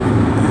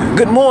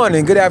Good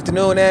morning, good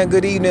afternoon, and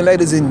good evening,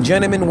 ladies and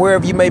gentlemen,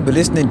 wherever you may be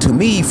listening to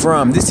me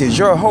from. This is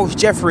your host,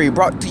 Jeffrey,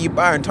 brought to you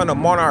by Internal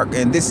Monarch,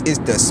 and this is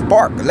The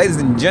Spark. Ladies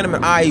and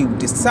gentlemen, I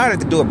decided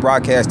to do a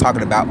broadcast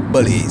talking about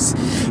bullies.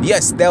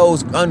 Yes,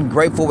 those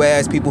ungrateful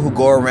ass people who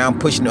go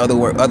around pushing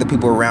other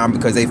people around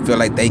because they feel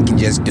like they can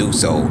just do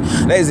so.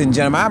 Ladies and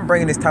gentlemen, I'm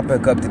bringing this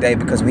topic up today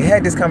because we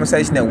had this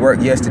conversation at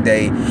work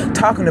yesterday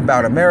talking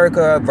about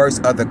America versus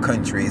other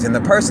countries, and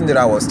the person that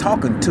I was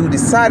talking to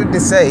decided to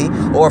say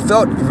or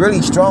felt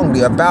really strongly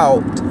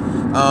about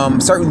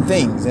certain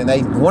things, and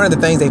one of the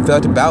things they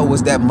felt about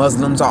was that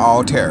Muslims are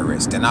all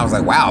terrorists. And I was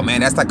like, wow,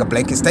 man, that's like a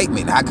blanket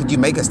statement. How could you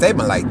make a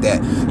statement like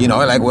that?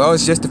 Well,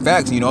 it's just the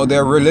facts.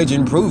 Their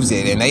religion proves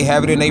it, and they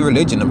have it in their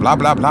religion, and blah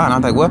blah blah. And I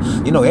was like,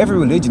 well, every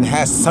religion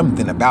has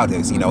something about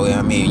us.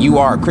 You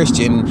are a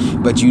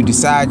Christian, but you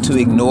decide to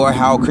ignore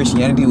how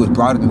Christianity was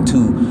brought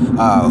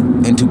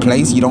into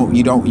place.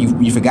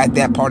 You forgot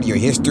that part of your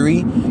history.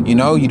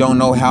 You don't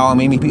know how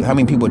many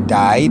people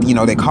died.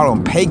 They call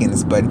them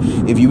pagans, but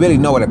if you really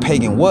know what a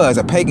pagan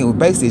was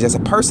basically just a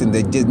person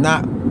that did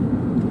not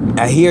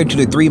adhere to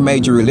the three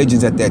major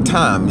religions at that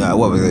time.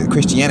 What was it?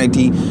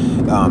 Christianity,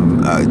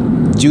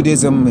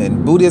 Judaism,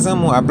 and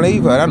Buddhism, I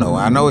believe. I don't know.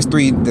 I know it's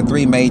the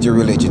three major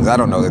religions. I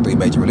don't know the three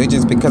major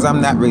religions because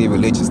I'm not really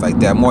religious like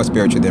that. I'm more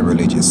spiritual than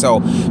religious. So,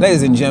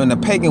 ladies and gentlemen,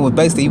 a pagan was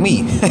basically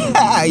me.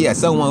 Yeah,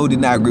 someone who did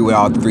not agree with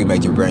all the three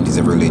major branches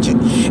of religion.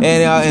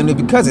 And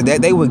because of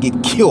that, they would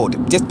get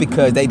killed just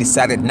because they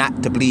decided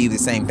not to believe the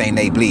same thing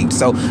they believed.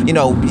 So,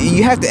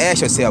 you have to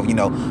ask yourself,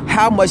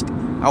 how much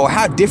or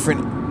how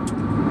different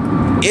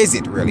is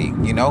it really,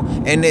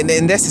 and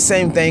that's the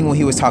same thing when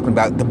he was talking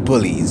about the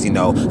bullies,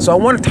 so I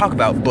want to talk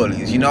about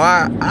bullies.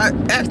 I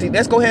actually,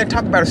 let's go ahead and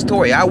talk about a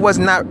story. I was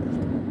not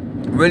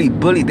really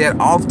bullied that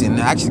often.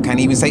 I actually can't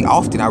even say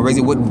often. I really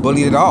wasn't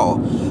bullied at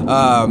all.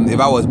 If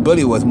I was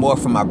bullied, it was more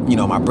from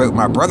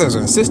my brothers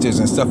and sisters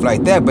and stuff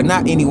like that, but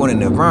not anyone in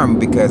the environment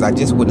because I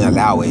just wouldn't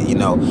allow it.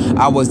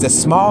 I was the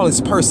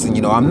smallest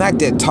person. I'm not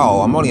that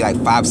tall. I'm only like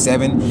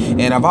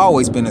 5'7", and I've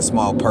always been a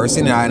small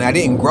person, and I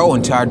didn't grow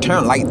until I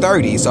turned like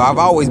 30, so I've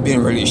always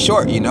been really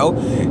short.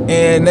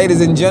 And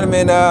ladies and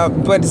gentlemen,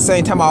 but at the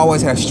same time, I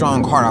always had a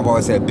strong heart. I've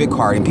always had a big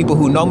heart, and people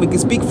who know me can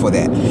speak for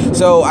that.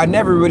 So I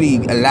never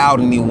really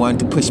allowed anyone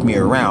to push me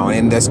around.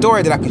 And the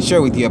story that I can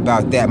share with you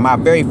about that, my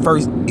very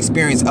first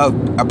experience of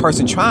a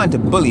person trying to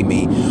bully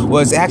me,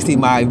 was actually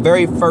my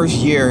very first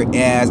year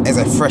as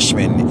a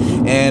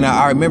freshman. And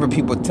I remember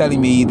people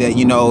telling me that,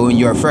 when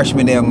you're a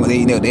freshman,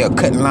 they'll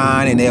cut in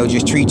line and they'll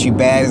just treat you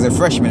bad as a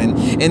freshman.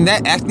 And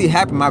that actually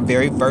happened my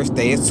very first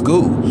day at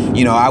school.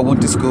 I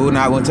went to school and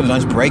I went to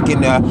lunch break,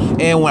 and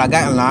when I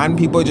got in line,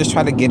 people just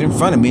tried to get in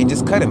front of me and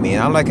just cut at me.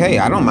 And I'm like, hey,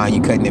 I don't mind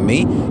you cutting at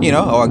me,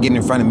 or getting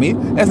in front of me,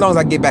 as long as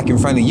I get back in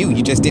front of you.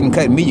 You just didn't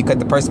cut me, you cut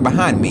the person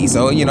behind me.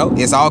 So,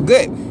 it's all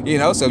good.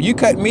 So you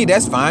cut me,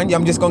 that's fine.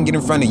 I'm just going to get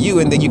in front of you,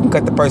 and then you can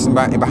cut the person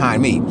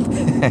behind me.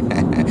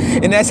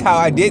 And that's how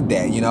I did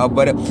that,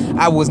 but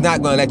I was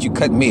not going to let you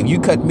cut me. If you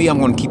cut me, I'm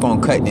going to keep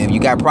on cutting. If you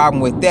got a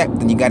problem with that,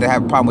 then you got to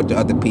have a problem with the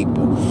other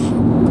people.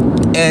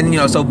 And,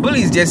 so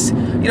bullies just,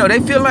 they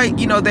feel like,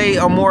 they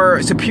are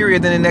more superior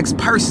than the next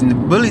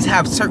person. Bullies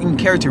have certain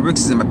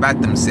characteristics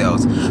about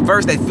themselves.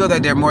 First, they feel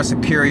that they're more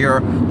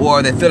superior,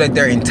 or they feel like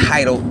they're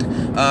entitled.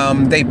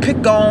 They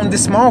pick on the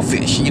small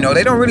fish. They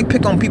don't really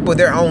pick on people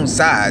their own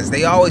size.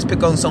 They always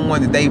pick on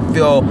someone that they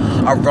feel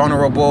are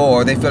vulnerable,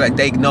 or they feel like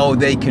they know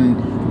they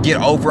can get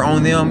over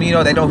on them.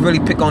 They don't really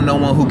pick on no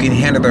one who can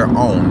handle their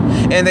own.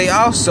 And they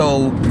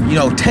also,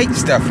 take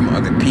stuff from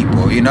other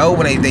people.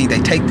 When they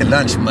take the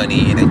lunch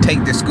money, and they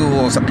take the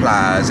school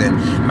supplies, and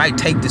might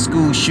take the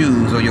school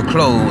shoes or your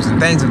clothes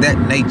and things of that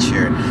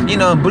nature.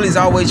 Bullies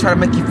always try to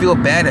make you feel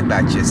bad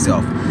about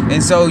yourself.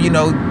 And so,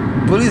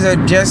 bullies are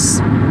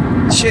just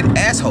shit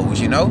assholes,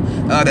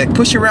 they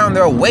push around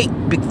their weight,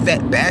 big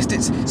fat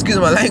bastards. Excuse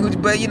my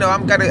language, but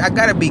I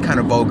gotta be kind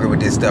of vulgar with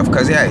this stuff,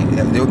 because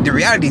the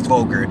reality is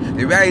vulgar.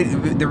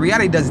 The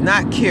reality does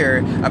not care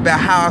about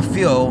how I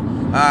feel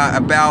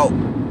about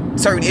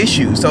certain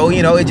issues. So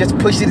it just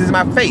pushes it in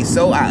my face.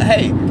 So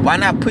hey, why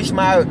not push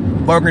my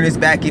vulgarness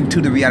back into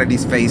the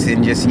reality's face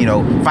and just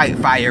fight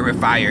fire with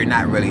fire?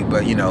 Not really,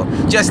 but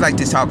just like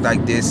to talk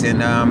like this.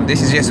 And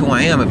this is just who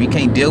I am. If you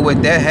can't deal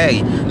with that,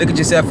 hey, look at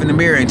yourself in the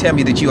mirror and tell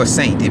me that you're a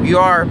saint. If you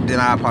are, then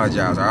I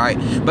apologize. All right.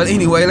 But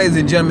anyway, ladies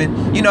and gentlemen,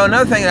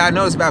 another thing that I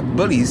noticed about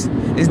bullies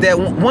is that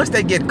once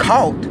they get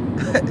caught,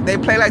 they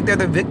play like they're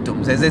the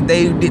victims, as if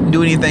they didn't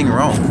do anything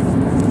wrong.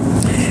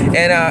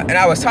 And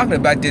I was talking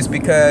about this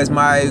because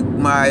my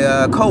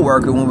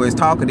coworker, when we was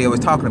talking, they was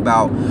talking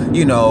about,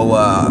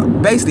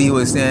 basically he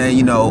was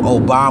saying,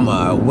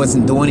 Obama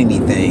wasn't doing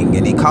anything,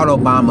 and he called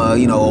Obama,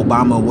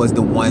 Obama was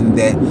the one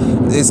that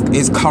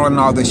is calling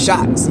all the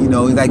shots. He's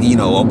like,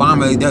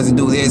 Obama doesn't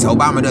do this,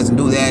 Obama doesn't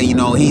do that,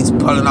 he's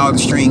pulling all the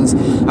strings.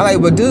 I'm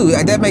like, but dude,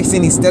 that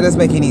doesn't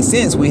make any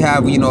sense. We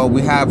have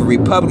a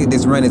republic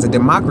that's run as a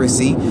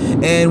democracy,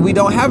 and we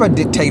don't have a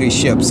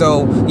dictatorship.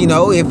 So,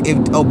 if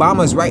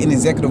Obama's writing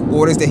executive executive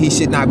orders that he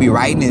should not be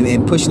writing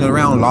and pushing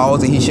around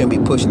laws that he shouldn't be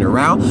pushing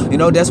around. You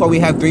know, that's why we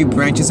have 3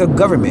 branches of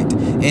government.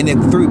 And if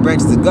 3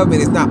 branches of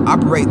government is not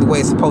operating the way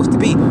it's supposed to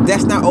be,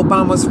 that's not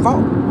Obama's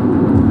fault.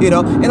 You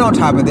know, and on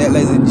top of that,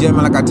 ladies and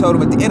gentlemen, like I told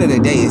him, at the end of the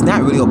day, it's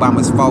not really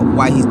Obama's fault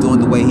why he's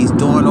doing the way he's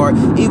doing, or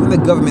even the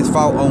government's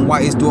fault on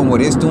why it's doing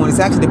what it's doing. It's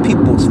actually the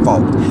people's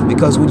fault.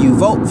 Because when you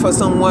vote for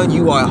someone,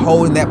 you are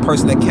holding that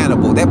person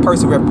accountable. That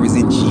person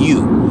represents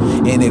you.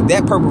 And if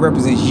that person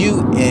represents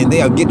you and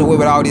they are getting away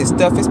with all this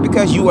stuff, it's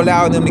because you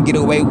allow them to get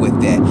away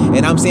with that.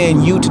 And I'm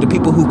saying you to the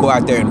people who go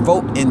out there and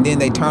vote, and then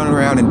they turn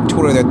around and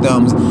twiddle their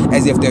thumbs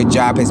as if their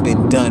job has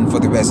been done for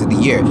the rest of the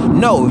year.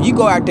 No, if you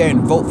go out there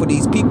and vote for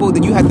these people,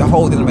 then you have to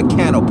hold them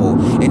accountable.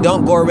 And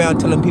don't go around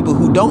telling people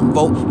who don't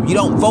vote, if you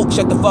don't vote,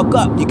 shut the fuck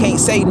up. You can't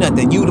say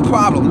nothing. You the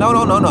problem. No.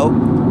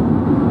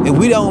 If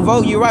we don't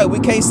vote, you're right. We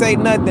can't say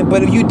nothing.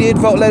 But if you did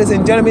vote, ladies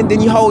and gentlemen, then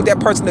you hold that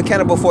person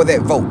accountable for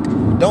that vote.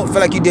 Don't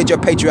feel like you did your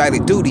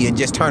patriotic duty and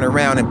just turn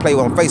around and play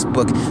on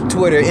Facebook,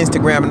 Twitter,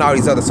 Instagram, and all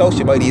these other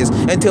social medias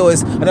until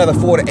it's another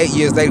 4 to 8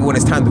 years later when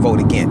it's time to vote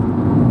again.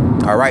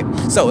 All right.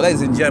 So,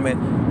 ladies and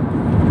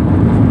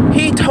gentlemen,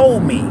 he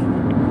told me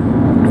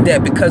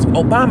that because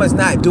Obama's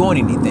not doing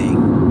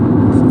anything,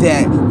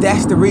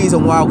 that's the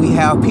reason why we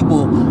have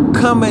people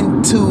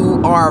coming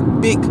to our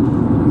big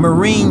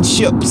marine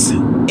ships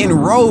in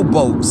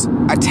rowboats,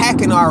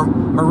 attacking our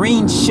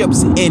marine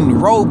ships in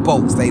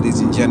rowboats, ladies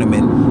and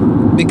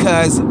gentlemen,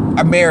 because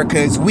America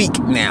is weak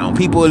now.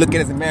 People are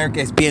looking at America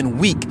as being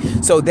weak.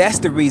 So that's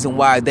the reason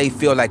why they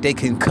feel like they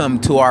can come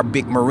to our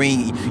big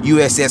marine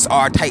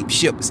USSR type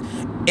ships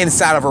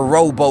inside of a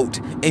rowboat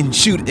and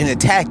shoot and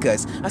attack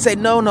us. I say,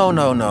 no.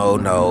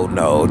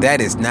 That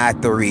is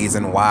not the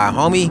reason why,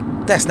 homie.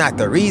 That's not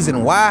the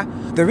reason why.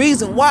 The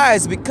reason why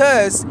is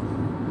because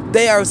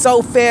they are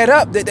so fed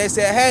up that they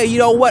say, hey, you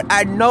know what?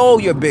 I know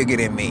you're bigger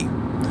than me,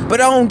 but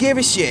I don't give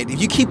a shit.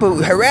 If you keep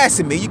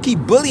harassing me, you keep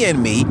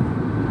bullying me,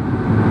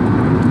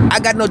 I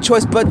got no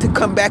choice but to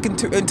come back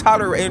and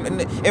tolerate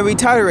and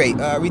retaliate.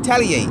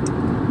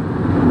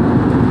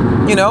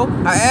 You know,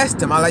 I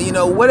asked him,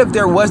 what if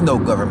there was no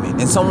government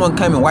and someone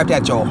came and wiped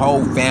out your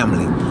whole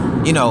family?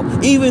 You know,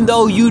 even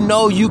though you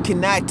know you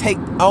cannot take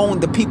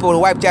on the people who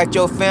wiped out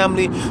your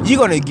family, you're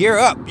going to gear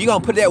up. You're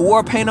going to put that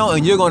war paint on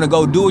and you're going to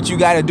go do what you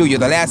got to do. You're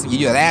the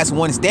last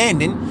one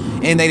standing,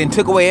 and they done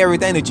took away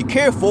everything that you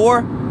care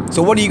for.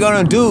 So what are you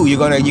going to do? You're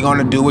going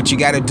to do what you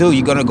got to do.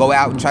 You're going to go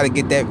out and try to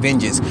get that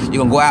vengeance.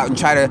 You're going to go out and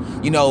try to,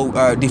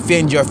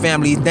 defend your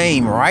family's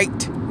name,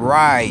 right?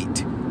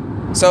 Right.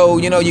 So,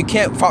 you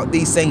can't fault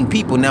these same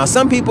people. Now,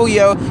 some people,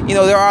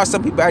 there are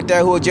some people out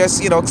there who are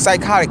just,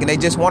 psychotic and they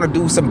just want to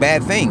do some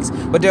bad things.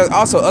 But there's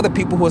also other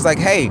people who is like,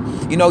 hey,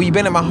 you've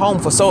been in my home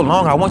for so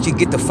long. I want you to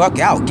get the fuck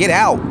out. Get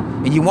out.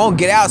 And you won't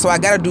get out, so I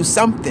got to do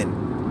something.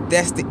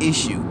 That's the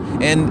issue.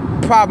 And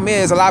the problem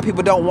is a lot of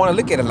people don't want to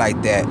look at it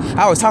like that.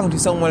 I was talking to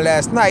someone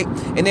last night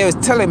and they was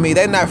telling me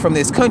they're not from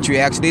this country.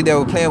 Actually, they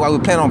were playing while we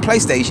were playing on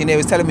PlayStation. They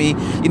was telling me,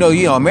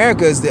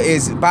 America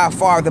is by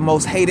far the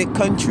most hated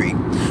country.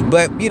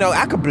 But,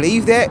 I could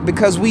believe that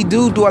because we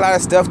do a lot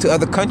of stuff to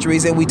other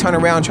countries and we turn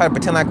around and try to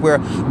pretend like we're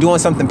doing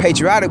something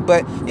patriotic.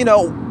 But,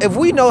 if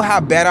we know how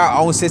bad our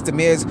own system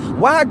is,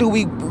 why do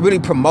we really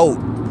promote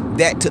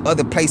that to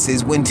other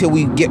places until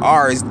we get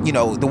ours,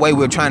 the way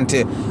we're trying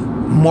to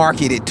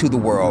market it to the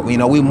world?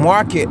 We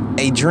market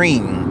a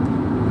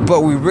dream,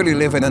 but we really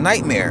live in a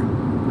nightmare.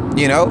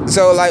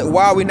 So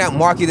why are we not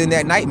marketing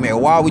that nightmare?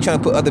 Why are we trying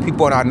to put other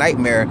people in our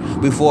nightmare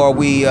before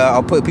we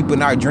put people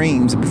in our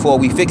dreams before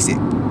we fix it?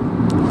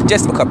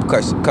 Just a couple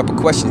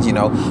questions,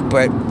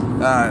 but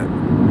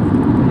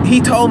he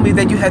told me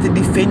that you have to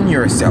defend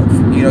yourself.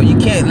 You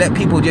can't let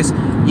people just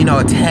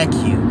attack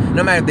you,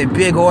 no matter if they're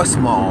big or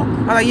small.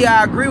 I'm like,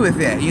 yeah, I agree with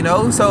that.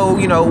 So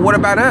what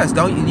about us?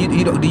 Do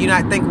you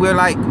not think we're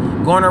like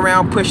going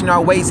around pushing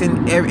our weights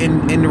in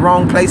the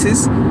wrong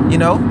places? And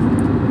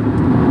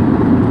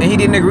he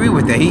didn't agree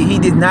with that. He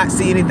did not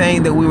see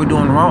anything that we were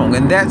doing wrong,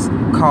 and that's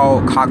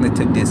called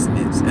cognitive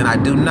dissonance. And I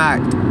do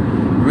not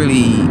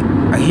really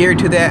adhere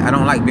to that. I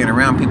don't like being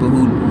around people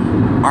who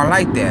are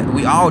like that.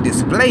 We all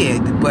display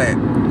it, but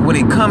when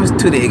it comes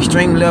to the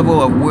extreme level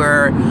of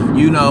where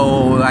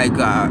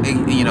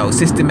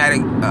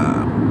systematic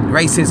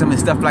racism and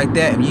stuff like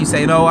that, and you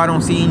say, no, I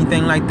don't see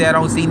anything like that, I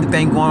don't see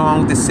anything going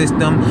on with the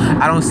system,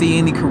 I don't see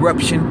any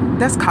corruption,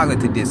 that's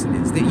cognitive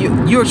dissonance.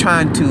 You're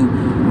trying to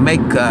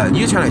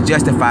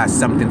justify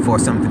something for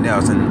something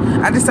else, and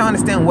I just don't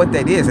understand what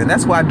that is. And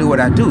that's why I do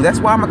what I do. That's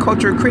why I'm a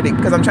cultural critic,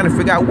 because I'm trying to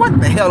figure out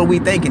what the hell are we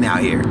thinking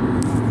out here.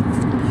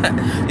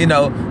 You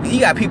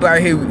got people out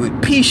here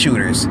with pea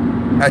shooters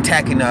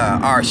attacking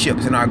our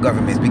ships and our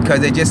governments because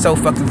they're just so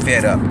fucking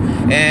fed up.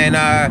 And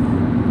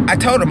I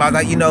told him, I was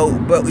like,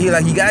 but you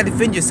gotta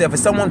defend yourself. If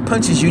someone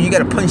punches you, you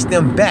gotta punch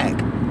them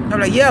back. I'm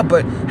like, yeah,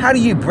 but how do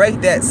you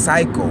break that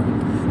cycle?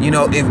 You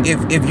know,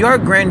 if your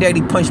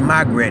granddaddy punched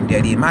my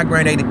granddaddy and my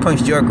granddaddy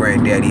punched your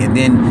granddaddy, and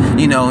then,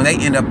 you know, they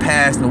end up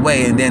passing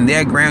away, and then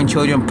their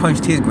grandchildren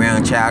punched his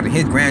grandchild, and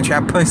his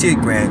grandchild punched his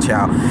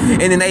grandchild,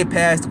 and then they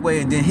passed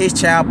away, and then his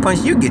child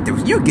punched, you get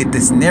the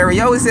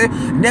scenario. It's a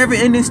never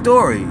ending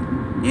story.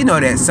 You know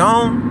that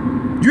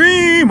song,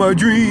 Dream a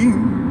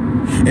Dream.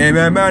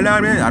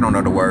 I don't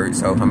know the words,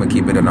 so I'm gonna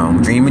keep it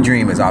alone. Dream a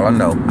dream is all I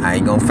know. I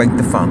ain't gonna fake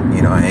the funk,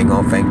 you know. I ain't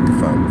gonna fake the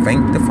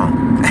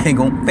funk. I ain't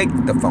gonna fake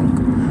the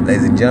funk,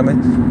 ladies and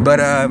gentlemen. But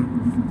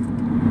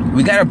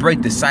we gotta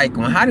break the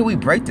cycle. And how do we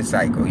break the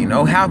cycle? You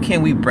know, how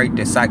can we break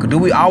the cycle? Do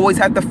we always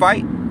have to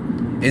fight?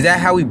 Is that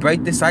how we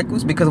break the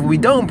cycles? Because if we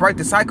don't break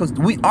the cycles,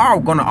 we are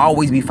gonna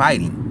always be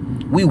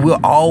fighting. We will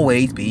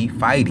always be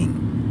fighting.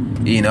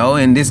 You know,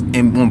 and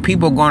when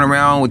people are going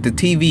around with the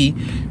TV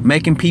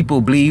making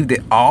people believe that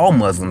all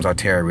Muslims are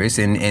terrorists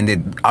and that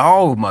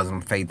all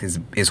Muslim faith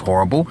is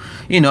horrible,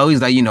 you know,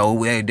 he's like, you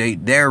know,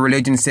 their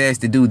religion says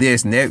to do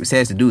this and their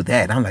says to do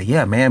that. And I'm like,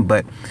 yeah, man,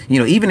 but, you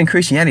know, even in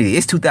Christianity,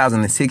 it's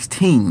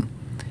 2016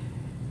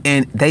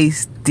 and they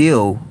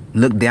still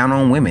look down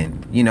on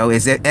women, you know,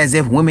 as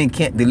if women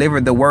can't deliver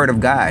the word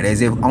of God,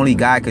 as if only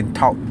God can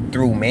talk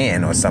through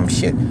man or some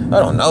shit. I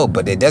don't know,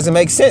 but it doesn't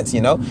make sense,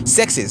 you know.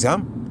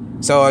 Sexism.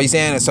 So are you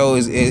saying, so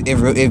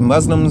if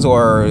Muslims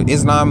or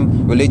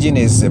Islam religion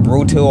is a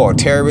brutal or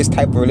terrorist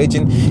type of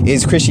religion,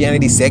 is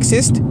Christianity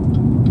sexist?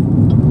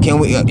 Can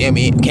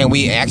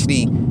we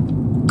actually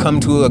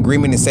come to an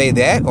agreement and say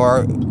that,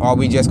 or are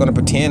we just going to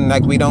pretend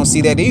like we don't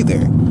see that either?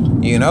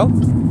 You know,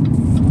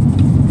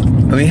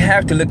 we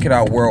have to look at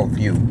our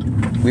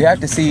worldview. We have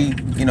to see,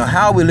 you know,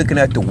 how are we looking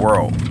at the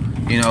world?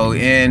 You know,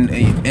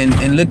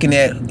 and looking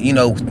at, you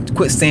know,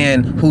 quit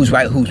saying who's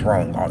right, who's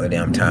wrong all the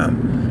damn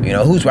time. You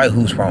know, who's right,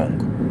 who's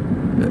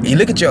wrong. You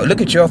look at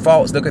your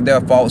faults, look at their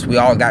faults. We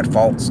all got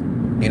faults,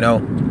 you know.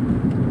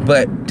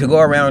 But to go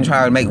around and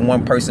try to make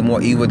one person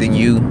more evil than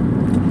you,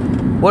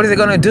 what is it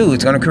gonna do?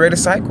 It's gonna create a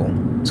cycle.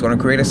 It's going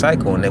to create a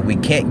cycle, and that we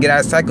can't get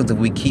out of cycles if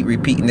we keep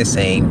repeating the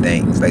same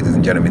things, ladies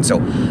and gentlemen. So,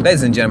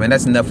 ladies and gentlemen,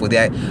 that's enough with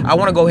that. I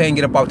want to go ahead and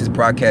get up off this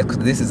broadcast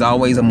because this is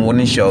always a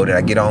morning show that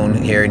I get on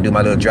here and do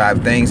my little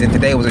drive things. And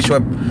today was a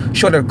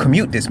shorter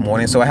commute this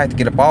morning, so I had to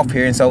get up off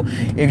here. And so,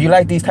 if you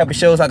like these type of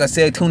shows, like I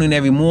said, tune in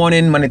every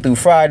morning, Monday through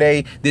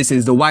Friday. This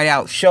is the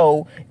Whiteout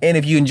Show. And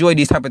if you enjoy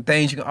these type of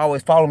things, you can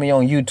always follow me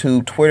on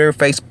YouTube, Twitter,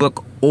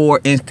 Facebook, or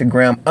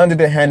Instagram under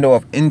the handle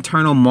of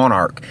Internal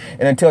Monarch.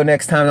 And until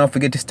next time, don't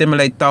forget to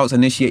stimulate thoughts,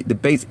 initiate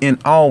debates, and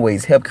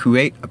always help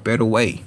create a better way.